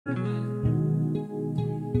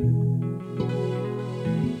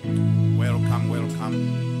come.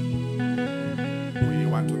 We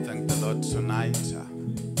want to thank the Lord tonight.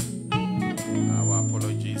 Our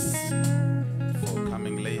apologies for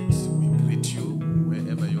coming late. We greet you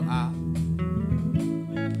wherever you are.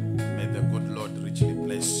 May the good Lord richly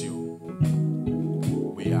bless you.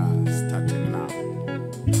 We are starting now.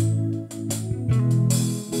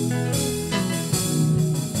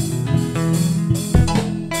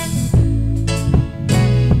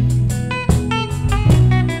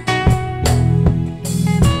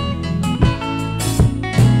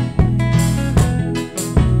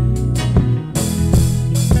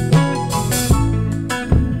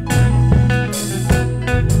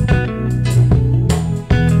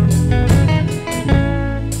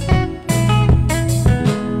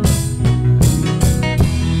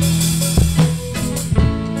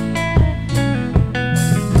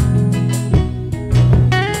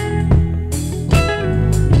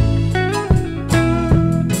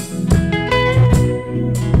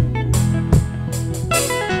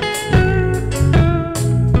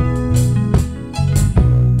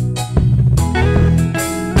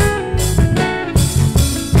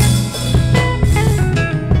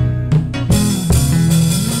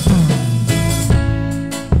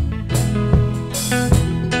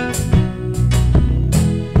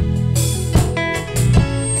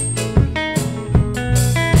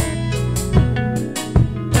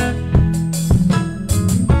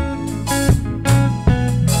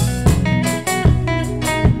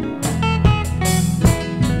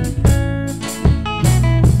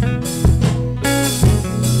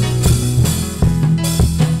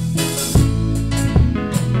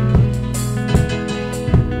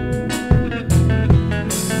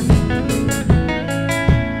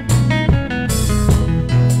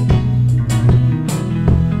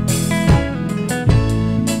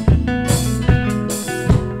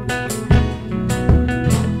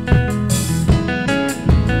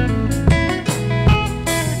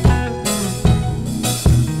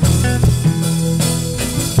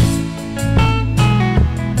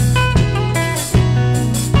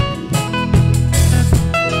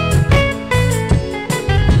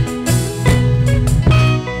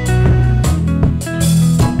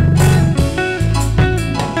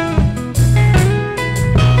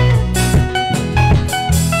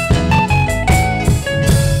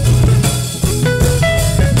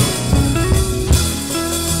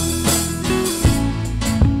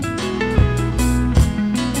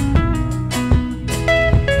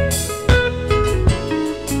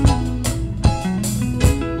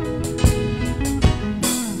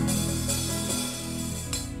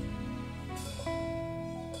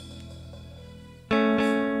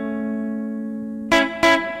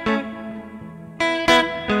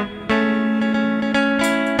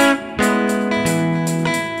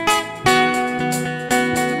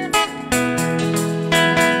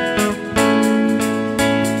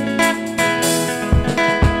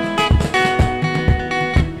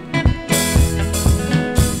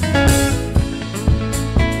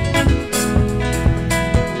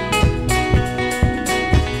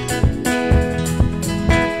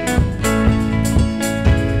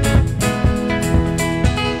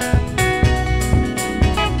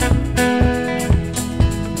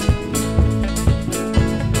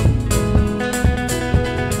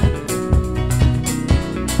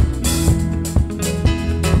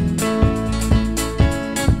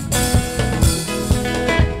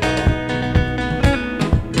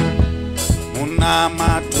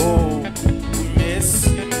 Namato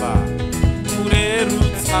umesimba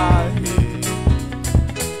urerutsahe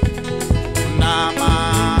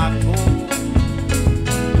Namato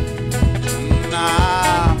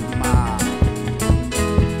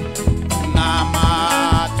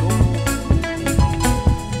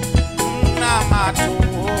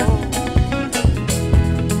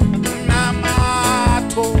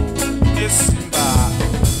Namato umesimba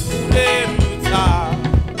urerutsahe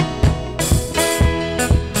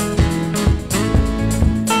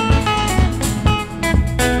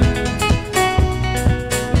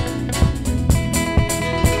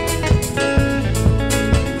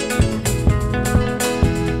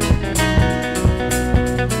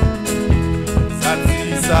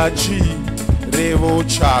Chirevo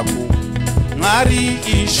chako Mwari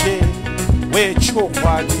ishe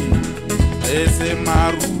wechokwadi eze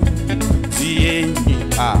marudzi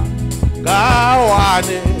enyika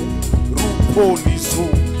ngawane ruponiso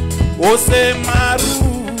ose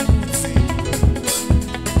marudzi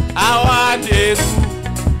awane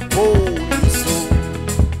ruponiso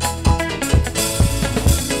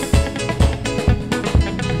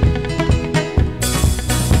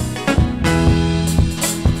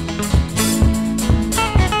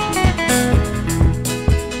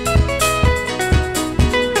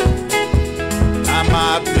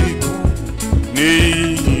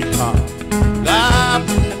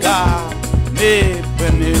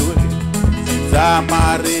nepenewe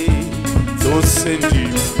dzidzamare dzose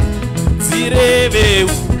ndimi dzireve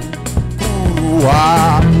ukuru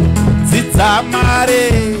hwako dzidzamare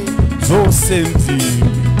dzose ndimi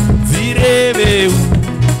dzireve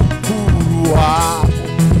ukuru hwako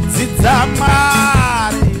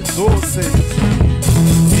dzidzamare dzose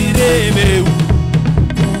ndimi dzireve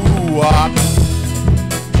ukuru hwako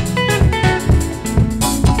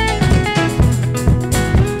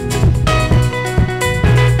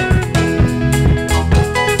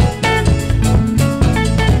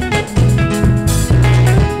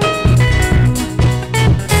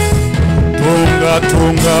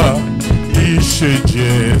tonga Ishe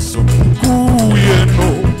Jesu kuyeno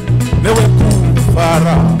newe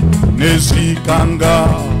kufara nezvikanga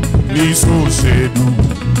niso zvedu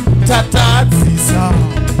tatadzisa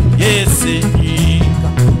yese nyika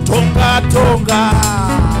tonga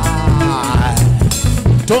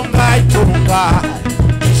tonga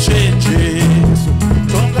Ishe Jesu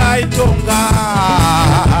tonga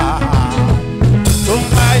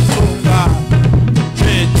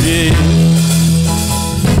Ishe Jesu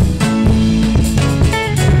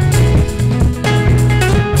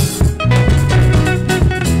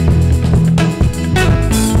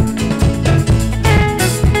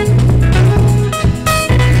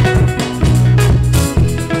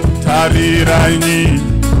tariranyi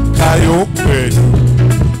kayokwedu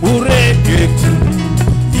urege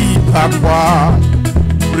kuipa kwa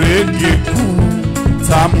urege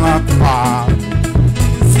kutsamwa kwa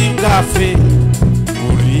singafe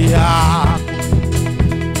uri yako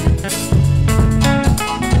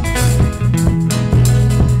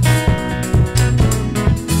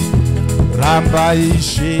ramba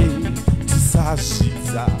Ishe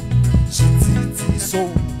tisazvidza zvidzidziso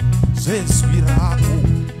zvezwi rako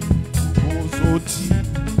uzoti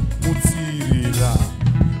mutsirira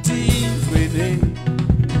tinzwene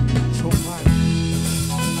chokwadi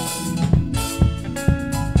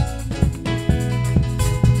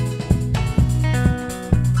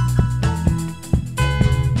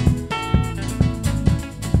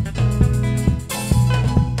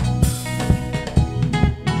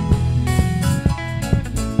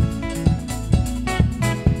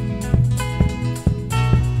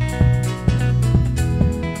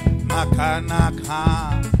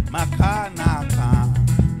makanaka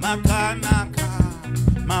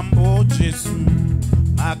mambo Jesu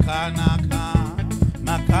makanaka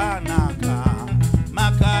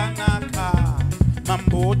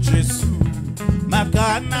mambo Jesu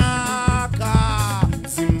makanaka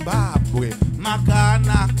Zimbabwe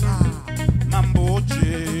makanaka mambo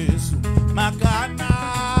Jesu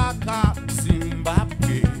makanaka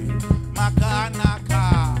Zimbabwe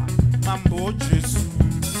makanaka mambo Jesu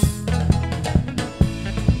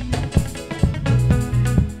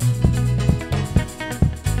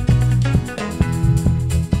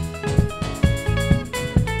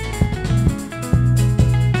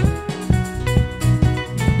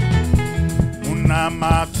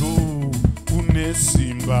mato une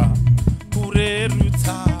simba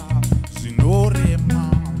kurerutsa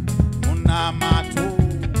zvinorema munamato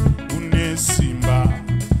une simba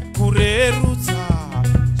kurerutsa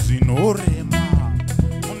zvinorema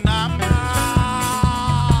munamato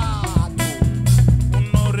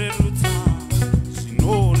unorerutsa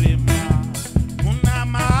zvinorema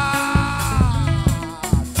munamato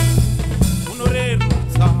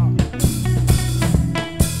unorerutsa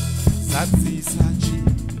zadzisa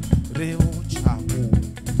chirevo chako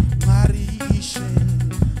Mwari Ishe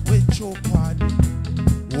wechokwadi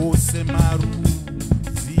wose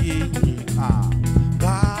marudzi enyika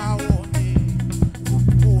ngaone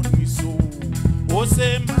ruponiso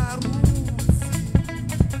wose marudzi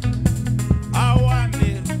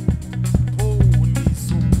awane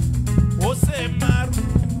ruponiso wose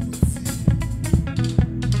marudzi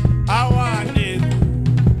awane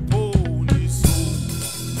ruponiso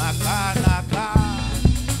makanaka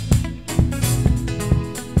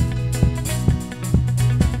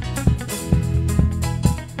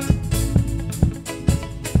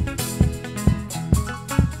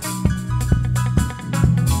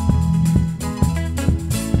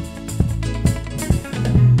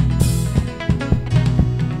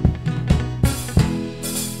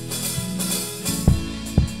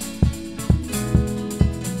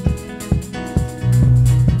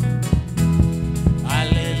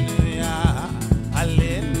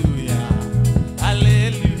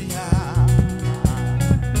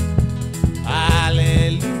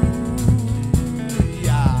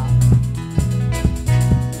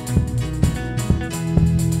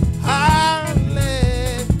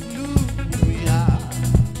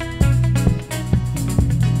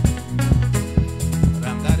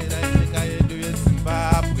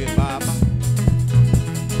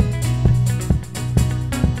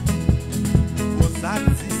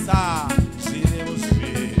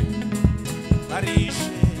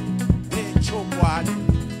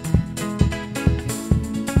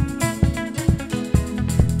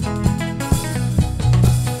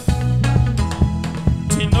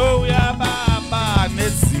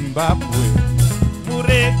Zimbabwe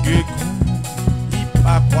murege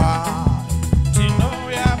kuipa kwayo.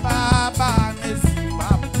 Tinouya Baba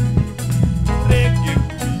neZimbabwe murege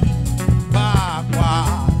kuipa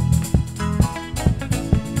kwayo.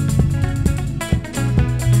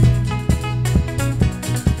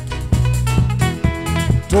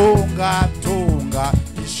 Tonga tonga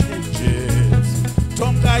Ishe Jesu,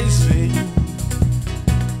 tonga izvenyu,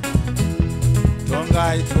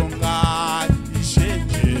 tongai tongai Ishe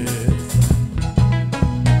Jesu.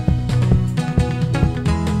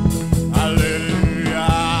 Hallelujah,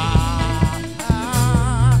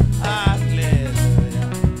 hallelujah,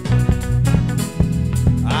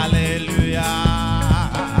 hallelujah,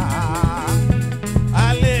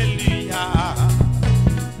 hallelujah,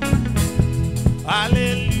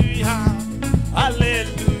 hallelujah,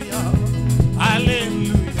 hallelujah,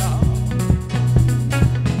 hallelujah,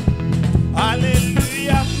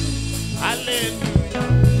 hallelujah, hallelujah,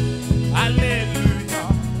 hallelujah,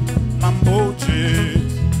 Mambo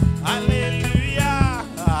Jesus, hallelujah.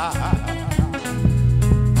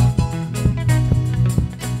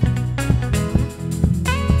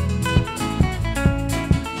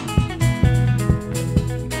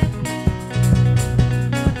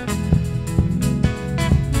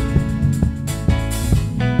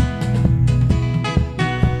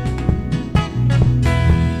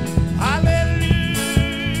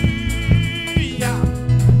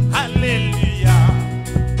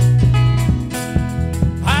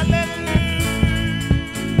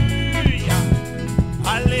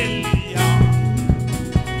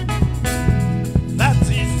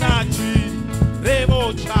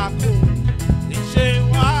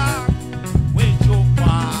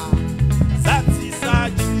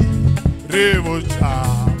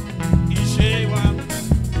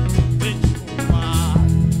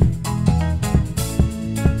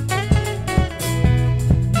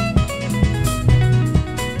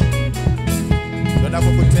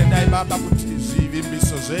 Kutendai Baba kuti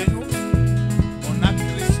zvivimbiso zvenyu muna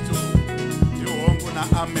Kristu ndihongu na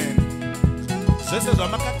amen. Zvese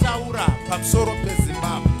zvamakataura pamusoro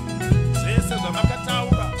peZimbabwe, zvese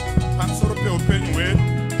zvamakataura pamusoro peupenyu hwedu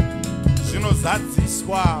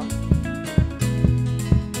zvinozadziswa.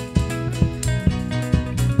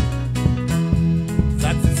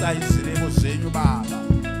 Zadzisai zvirevo zvenyu Baba,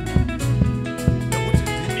 nekuti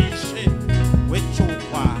ndimi Ishe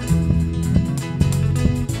wechokwadi.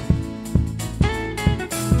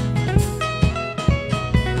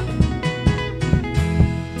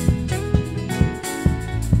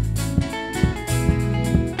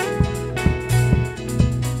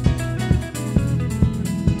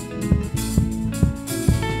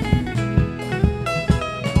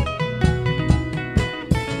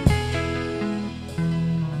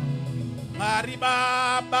 Mwari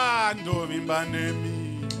Baba ndovimba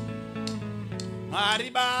nemi,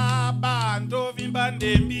 Mwari Baba ndovimba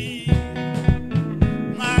nemi,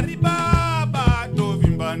 Mwari Baba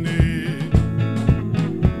ndovimba nemi,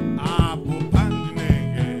 apo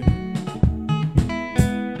pandinenge.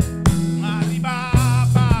 Mwari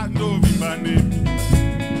Baba ndovimba nemi,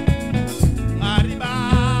 Mwari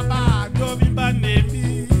Baba ndovimba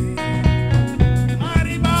nemi,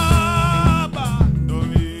 Mwari Baba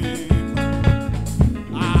ndovimba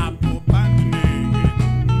apo pandinenge.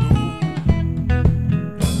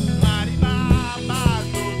 Mwari Baba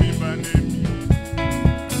ndovimba nemi,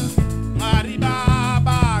 Mwari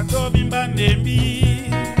Baba ndovimba nemi,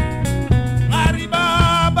 Mwari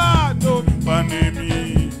Baba ndovimba nemi,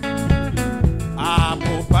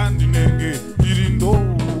 apo pandinenge ndiri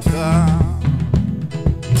ndoga.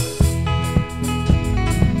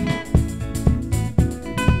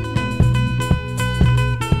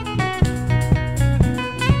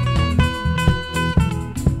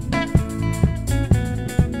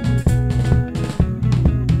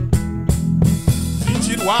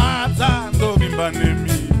 Zvichirwadza ndovimba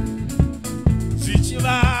nemi,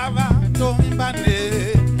 zvichivava ndovimba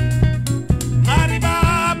nemi, Mwari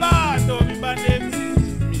Baba ndovimba nemi,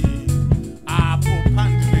 apo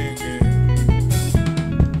pandinenge.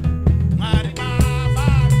 Mwari Baba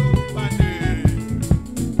ndovimba nemi,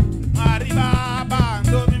 Mwari Baba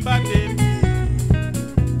ndovimba nemi,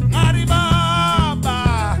 Mwari Baba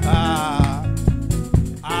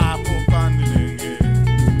apo pandinenge.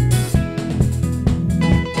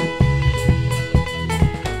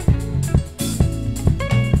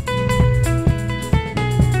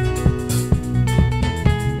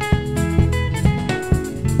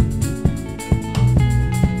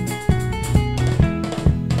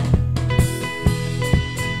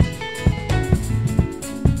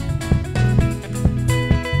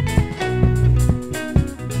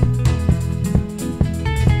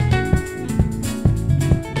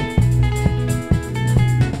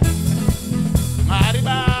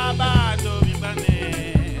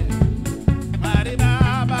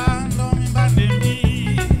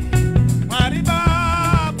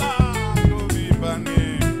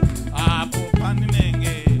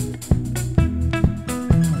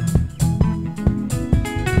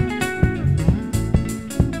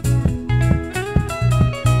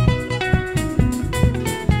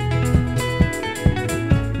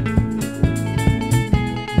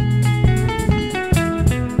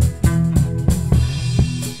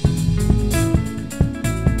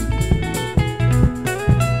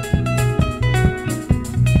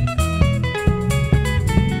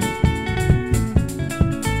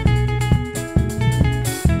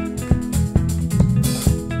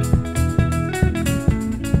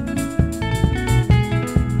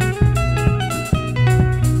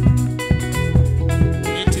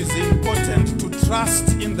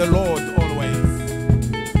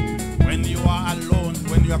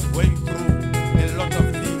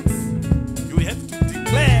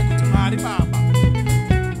 Mwari Baba,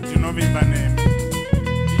 ndinovimba nemi.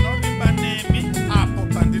 Ndinovimba nemi apo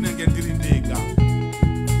pandinenge ndiri ndega.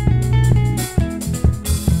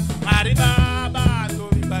 Mwari Baba,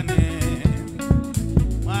 ndovimba nemi.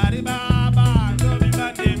 Mwari Baba,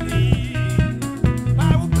 ndovimba nemi.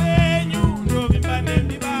 Paupenyu ndovimba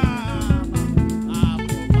nemi Baba.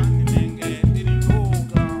 Apo pandinenge ndiri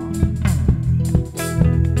ndega.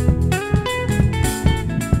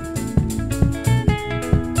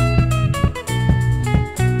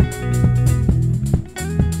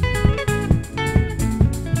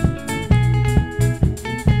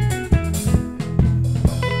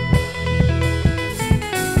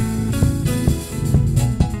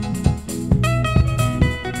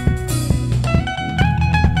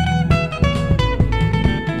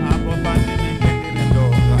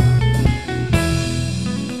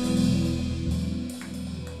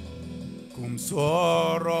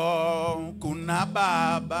 Kumsoro kuna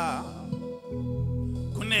Baba,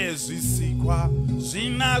 kune zvisikwa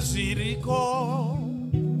zvina zviriko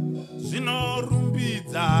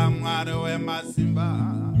zvinorumbidza Mwari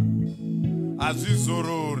wemasimba,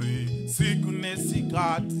 hazvizorori siku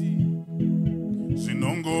nesikati,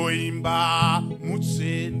 zvinongoimba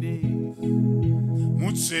mutsvene,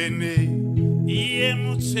 mutsvene, iye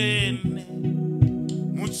mutsvene,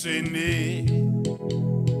 mutsvene.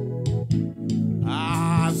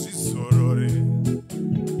 Azizorore.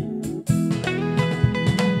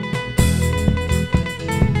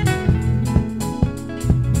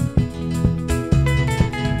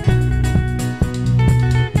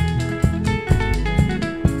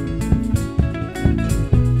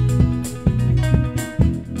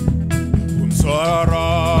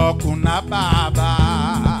 Kumsoro kuna Baba,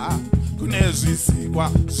 kune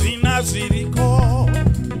zvisikwa zvina zviriko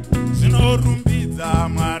zvinorumbidza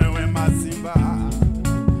Mwari wemasimba,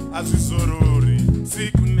 azvizorori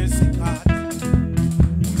siku nesikati.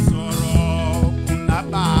 Kumsoro kuna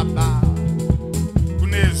Baba,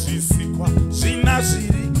 kune zvisikwa zvina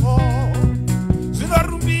zviriko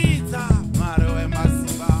zvinorumbidza Mwari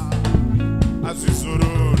wemasimba,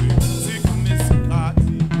 azvizorori siku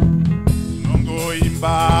nesikati,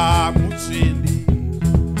 zvinongoimba mutsvene,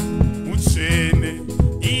 mutsvene,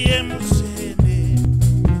 iye mutsvene,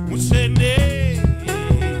 mutsvene.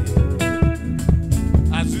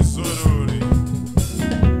 Azvizorori,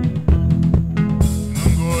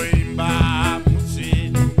 nongoimba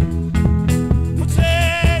mutsvene,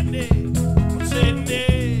 mutsvene, mutsvene,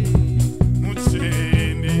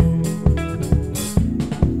 mutsvene.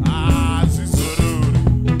 Azvizorori,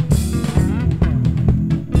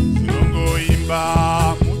 nongoimba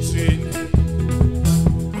mutsvene,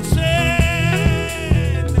 mutsvene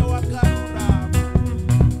wakarurama,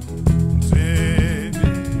 mutsvene.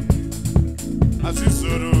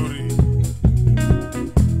 Azvizorori.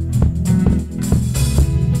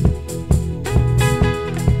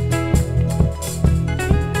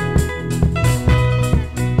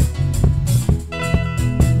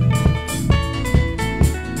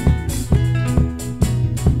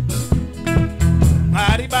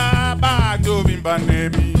 Mwari Baba, ndovimba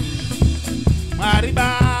nemi. Mwari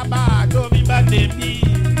Baba, ndovimba nemi.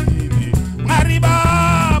 Mwari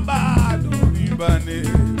Baba, ndovimba nemi.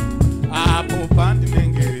 Apo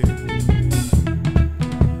pandinenge.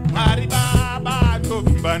 Mwari Baba,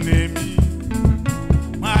 ndovimba nemi.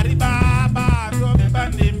 Mwari Baba, ndovimba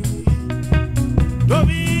nemi.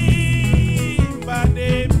 Ndovimba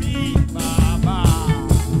nemi Baba.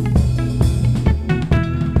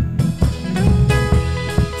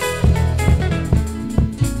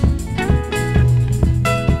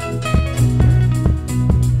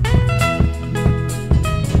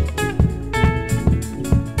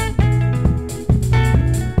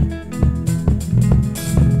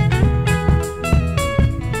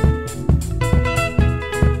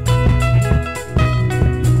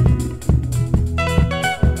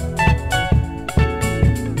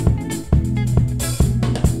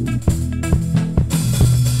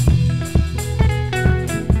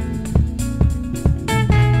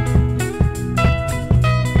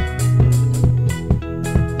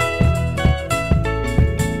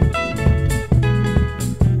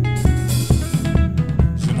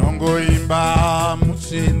 Ngoimba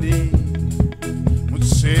mutsvene,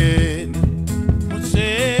 mutsvene,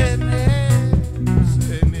 mutsvene,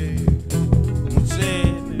 mutsvene,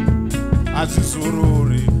 mutsvene.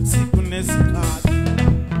 Azvizorori siku nesikati,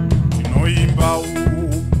 tinoimba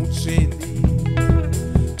mutsvene,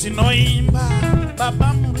 tinoimba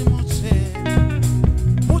Baba muri mutsvene,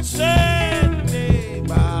 mutsvene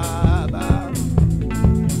Baba.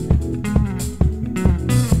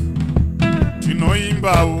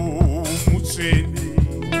 Tinoimba mutsvene,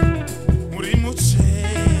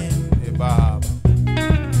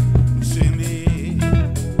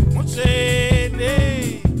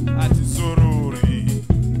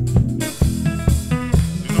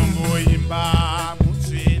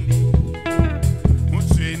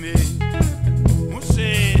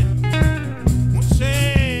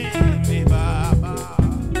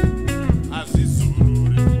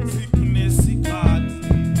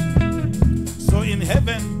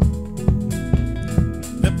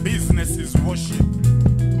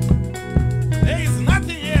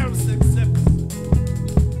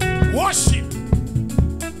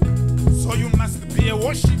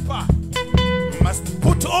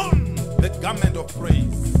 garment of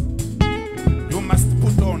praise. You must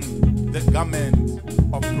put on the garment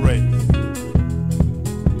of praise.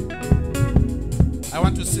 I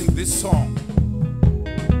want to sing this song.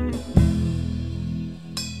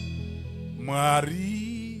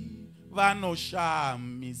 Mwari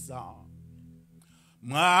vanoshamisa,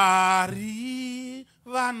 Mwari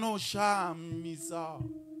vanoshamisa,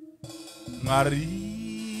 Mwari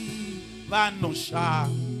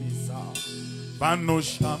vanoshamisa,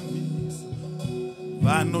 vanoshamisa,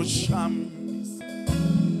 vanoshamisa,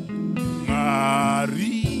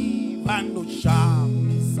 Mwari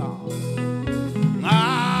vanoshamisa,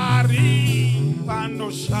 Mwari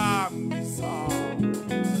vanoshamisa,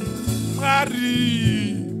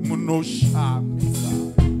 Mwari munoshamisa.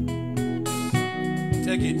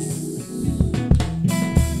 Take it.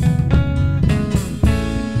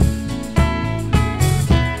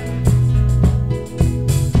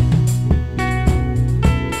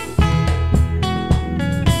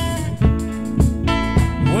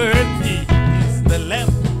 Worthy is the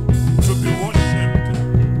Lamb to be worshipped.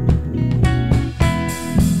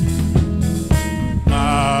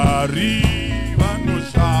 Mwari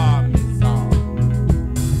vanoshamisa,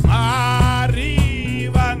 Mwari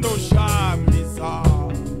vanoshamisa,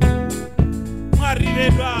 Mwari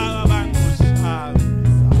vedu ava vanoshamisa,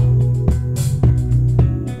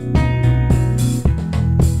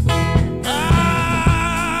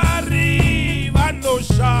 Mwari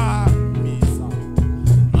vanoshamisa,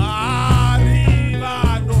 Mwari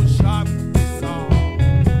vanoshamisa,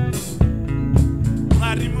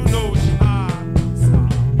 Mwari munoshamisa,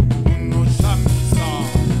 munoshamisa,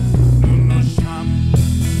 munoshamisa,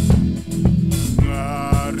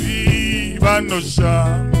 Mwari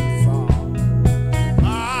vanoshamisa,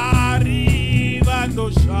 Mwari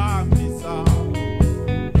vanoshamisa,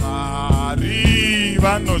 Mwari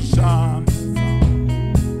vanoshamisa.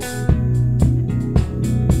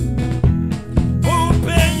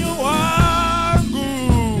 Upenyu wangu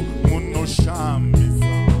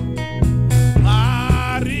munoshamisa,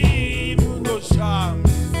 Mwari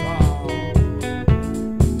munoshamisa,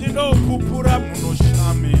 ndinokupura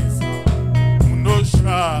munoshamisa,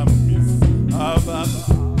 munoshamisa, Baba.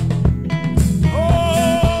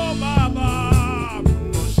 Oh Baba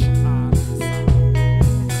munoshamisa,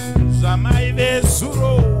 zvamai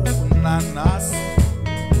vezuro nanhasi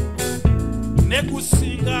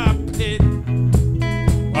nekusinga peri,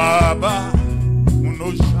 Baba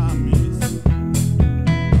munoshamisa,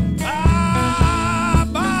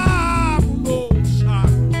 Baba munoshamisa,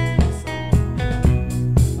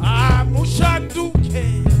 mushanduke,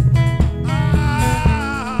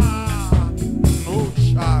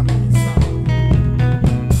 munoshamisa,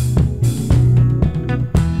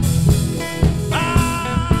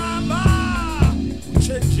 Baba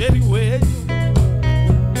uchenjeri hwenyu,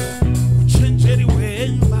 uchenjeri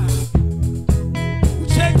hwenyu Baba,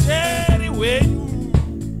 uchenjeri hwenyu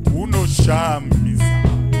unoshamisa.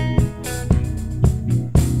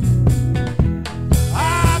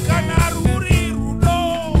 Kana ruri rudo,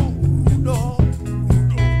 rudo,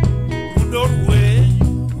 rudo, rudo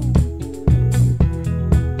rwenyu,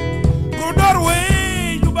 rudo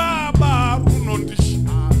rwenyu Baba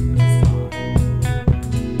runondishamisa.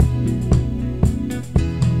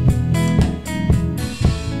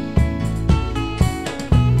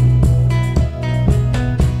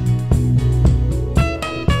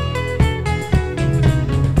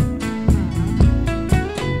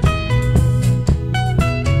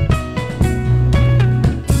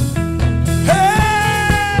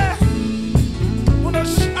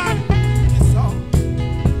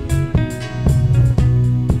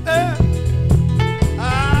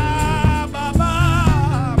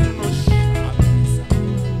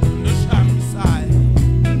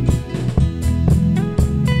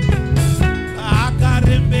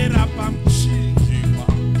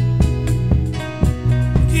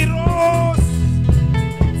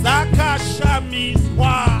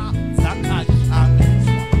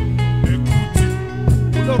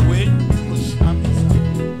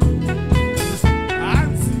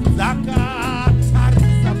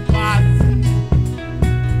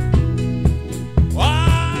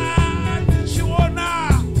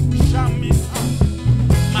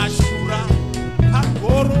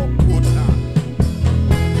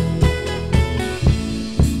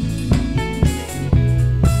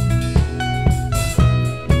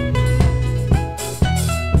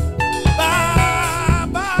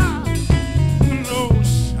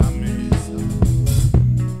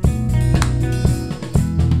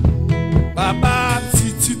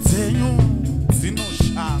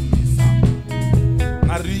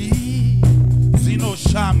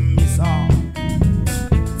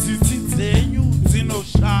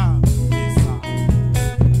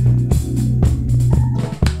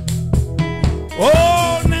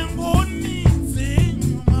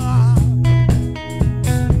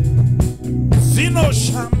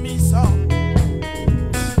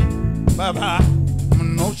 baba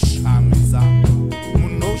munoshamisa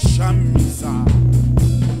munoshamisa.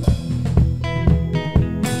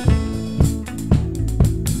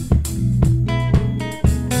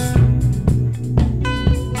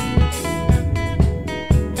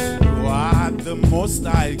 You are the most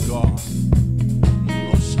high God.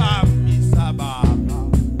 Munoshamisa baba.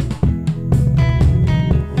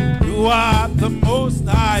 You are the most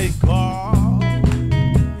high God.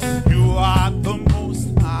 You are the most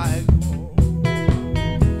high God.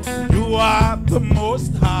 You are the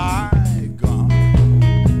most high God.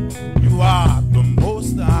 You are the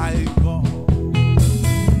most high God.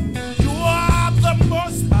 You are the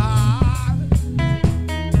most high.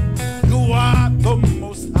 You are the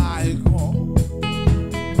most high God.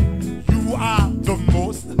 You are the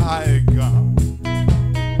most high God.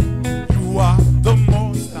 You are the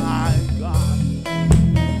most high God.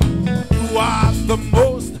 You are the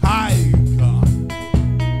most high God.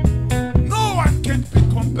 No one can be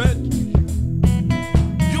compared to you.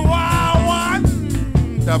 You are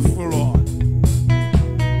wonderful, Lord.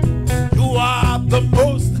 You are the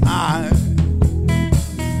most high.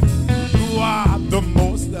 You are the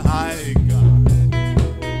most high God.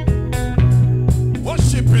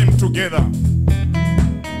 Worship Him together.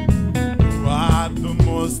 You are the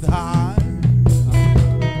most high.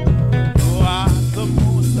 You are the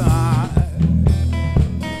most high.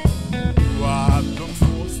 You are the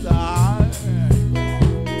most high.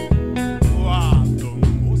 You are the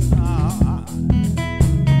most high.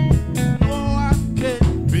 No one can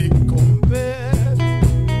be compared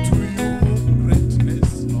to your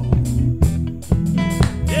greatness, Lord.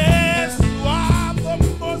 Yes, you are the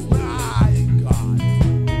most high God.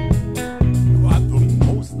 You are the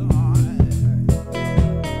most high.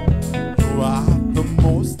 You are the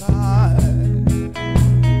most high.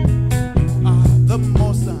 You are the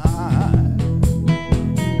most high.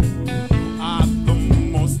 You are the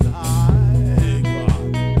most high God.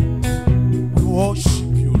 We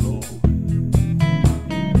worship you, Lord.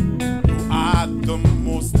 You are the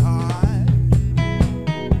most high.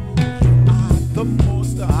 You are the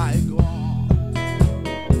most high God.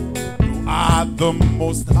 You are the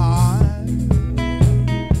most high.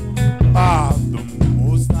 Are the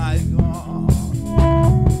most high God.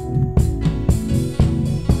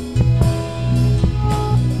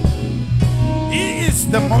 He is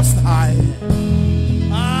the most high.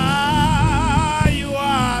 Ah, you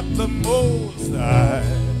are the most high.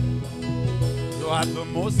 You are the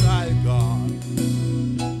most high God.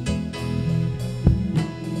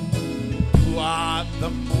 You are the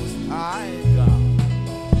most high God.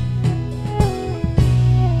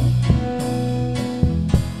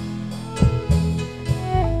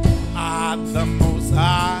 Are the most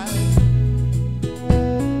high.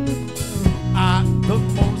 Are the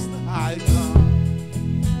most high God.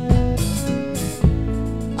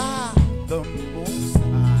 Are the most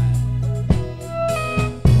high.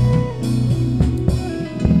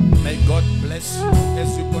 May God bless you as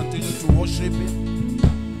you continue to worship Him.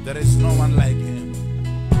 There is no one like Him.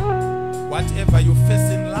 Whatever you face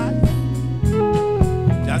in life,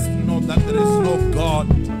 just know that there is no God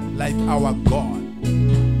like our God.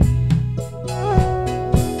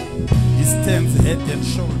 He stands head and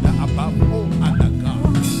shoulder above all other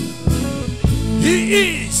gods. He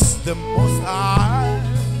is the most high.